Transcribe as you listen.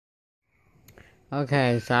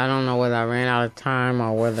Okay, so I don't know whether I ran out of time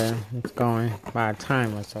or whether it's going by a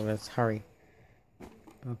timer, so let's hurry.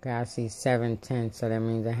 Okay, I see 7:10, so that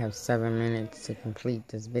means I have 7 minutes to complete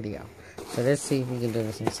this video. So let's see if we can do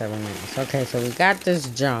this in 7 minutes. Okay, so we got this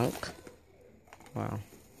junk. Well,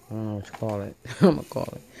 I don't know what you call it. I'm gonna call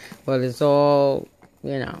it. But it's all,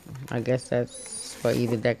 I guess that's for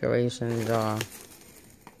either decorations or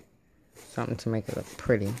something to make it look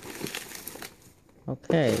pretty.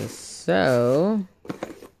 Okay, so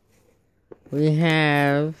we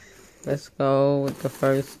have, let's go with the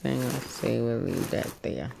first thing. Let's see, we'll leave that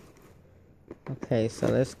there. Okay, so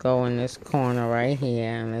let's go in this corner right here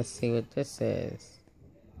and let's see what this is.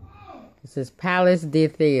 This is Palace des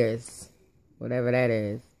Thiers, whatever that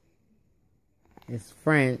is. It's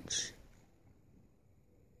French.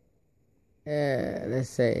 Let's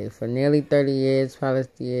say, for nearly 30 years, Palace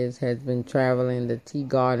des Thiers has been traveling the tea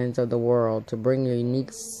gardens of the world to bring a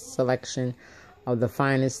unique selection of the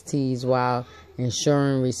finest teas while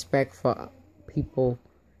ensuring respect for people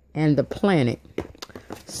and the planet.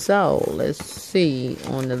 So, let's see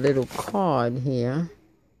on the little card here.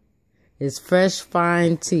 It's fresh,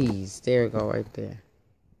 fine teas. There we go, right there.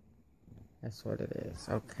 That's what it is.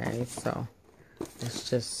 Okay, so let's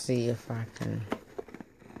just see if I can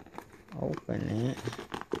open it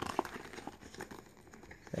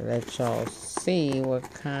to let y'all see what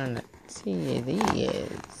kind of tea it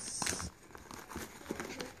is.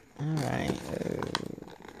 Alright.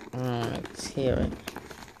 I don't want to tear it.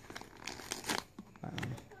 I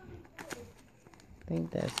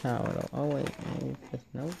think that's how it'll... Oh, wait. Maybe just...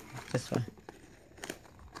 Nope. This one.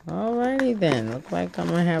 Alrighty then. Looks like I'm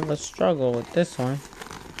going to have a struggle with this one.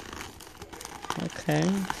 Okay.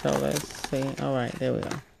 So let's see. Alright. There we go.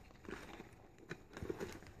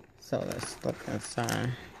 So let's look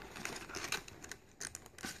inside.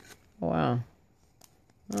 Oh, wow.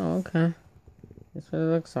 Oh, okay. That's what it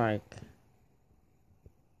looks like.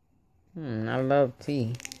 I love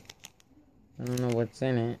tea. I don't know what's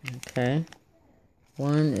in it. Okay.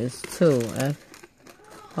 1 is 2.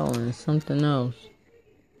 Oh, and something else.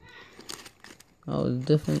 Oh, it's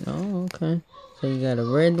different. Oh, okay. So you got a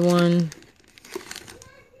red one.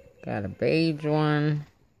 Got a beige one.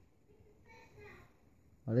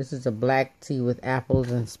 Oh, this is a black tea with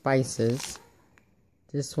apples and spices.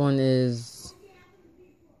 This one is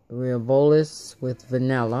Riobolis with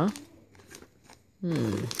vanilla.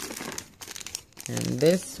 And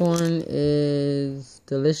this one is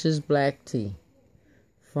delicious black tea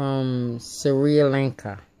from Sri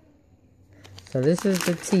Lanka. So this is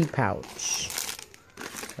the tea pouch.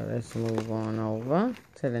 So let's move on over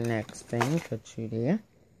to the next thing. Put you there.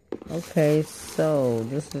 Okay, so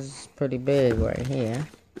this is pretty big right here.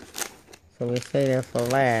 So we'll say that for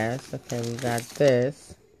last. Okay, we got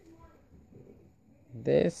this.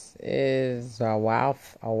 This is a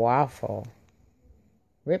waffle.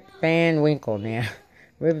 Rip Van Winkle now.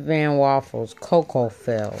 Rip Van Waffles, cocoa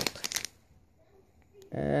filled.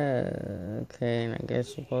 Okay, and I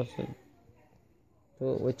guess you're supposed to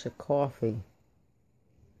do it with your coffee.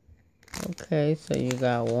 Okay, so you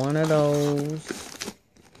got one of those.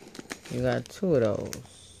 You got 2 of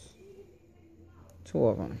those. 2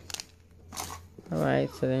 of them. Alright,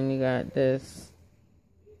 so then you got this.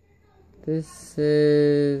 This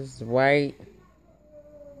is white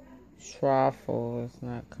truffle. It's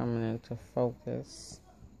not coming into focus.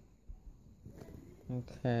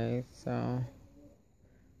 Okay, so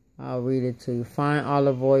I'll read it to you. Fine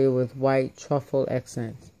olive oil with white truffle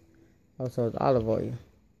accents. Also, it's olive oil.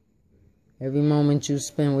 Every moment you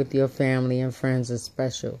spend with your family and friends is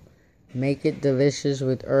special. Make it delicious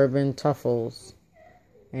with urban truffles.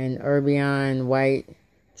 And Erbillon white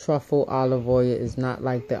truffle olive oil is not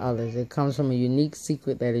like the others. It comes from a unique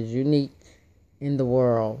secret that is unique in the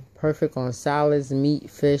world. Perfect on salads, meat,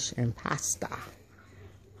 fish, and pasta.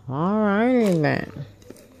 Alrighty then.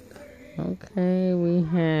 Okay, we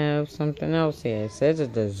have something else here. It says a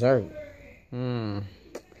dessert. I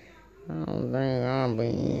don't think I'll be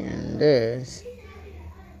eating this.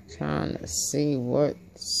 Trying to see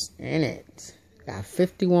what's in it. Got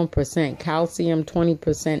 51% calcium,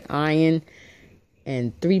 20% iron,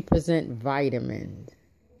 and 3% vitamin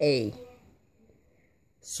A.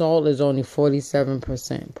 Salt is only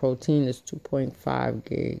 47%. Protein is 2.5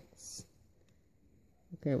 gigs.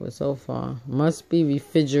 Okay, but so far, must be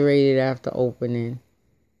refrigerated after opening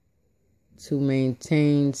to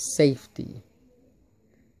maintain safety.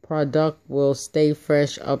 Product will stay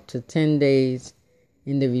fresh up to 10 days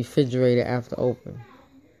in the refrigerator after open.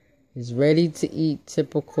 It's ready to eat,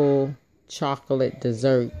 typical chocolate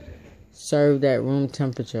dessert served at room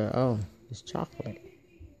temperature. Oh, it's chocolate.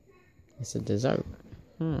 It's a dessert.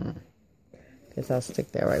 Guess I'll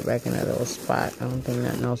stick that right back in that little spot. I don't think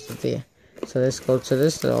nothing else is there. So let's go to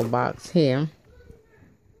this little box here.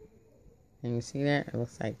 Can you see that? It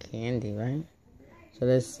looks like candy, right? So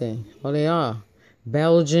let's see. Oh, they are.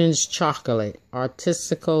 Belgian's chocolate.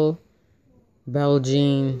 Artistical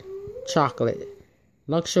Belgian chocolate.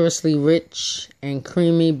 Luxuriously rich and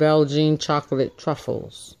creamy Belgian chocolate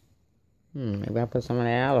truffles. Maybe I'll put some of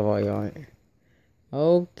that olive oil on it.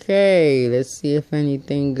 Okay, let's see if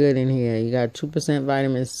anything good in here. You got 2%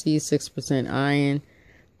 vitamin C, 6% iron,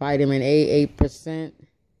 vitamin A 8%,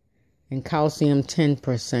 and calcium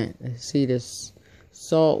 10%. Let's see this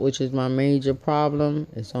salt, which is my major problem.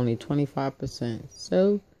 It's only 25%.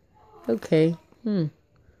 So, okay.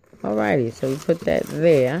 Alrighty, so we put that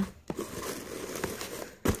there.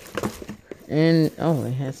 And, oh,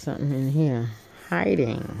 it has something in here.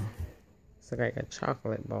 Hiding. It's like a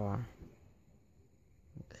chocolate bar.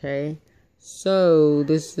 Okay, so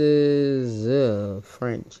this is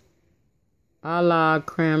French. A la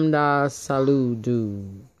crème de salade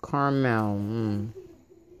du caramel.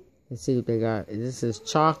 Let's see what they got. This is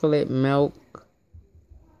chocolate milk.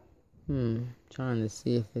 Trying to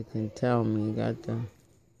see if it can tell me. Got to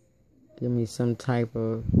give me some type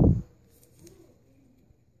of,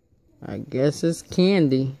 I guess it's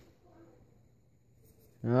candy.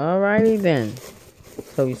 Alrighty then.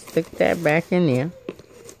 So we stick that back in there.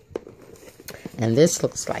 And this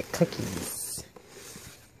looks like cookies.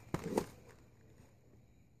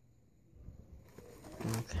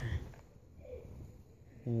 Okay.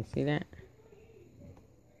 Can you see that?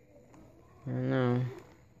 I don't know.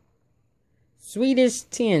 Swedish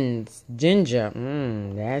Tins ginger.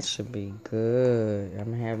 That should be good.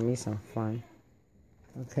 I'm gonna have me some fun.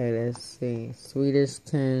 Okay, let's see. Swedish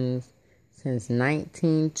Tins since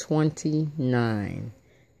 1929.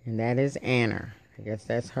 And that is Anna. I guess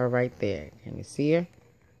that's her right there. Can you see her?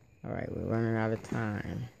 Alright, we're running out of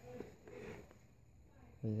time.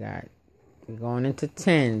 We're going into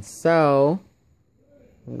 10. So,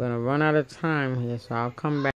 I'm going to run out of time here, so I'll come back.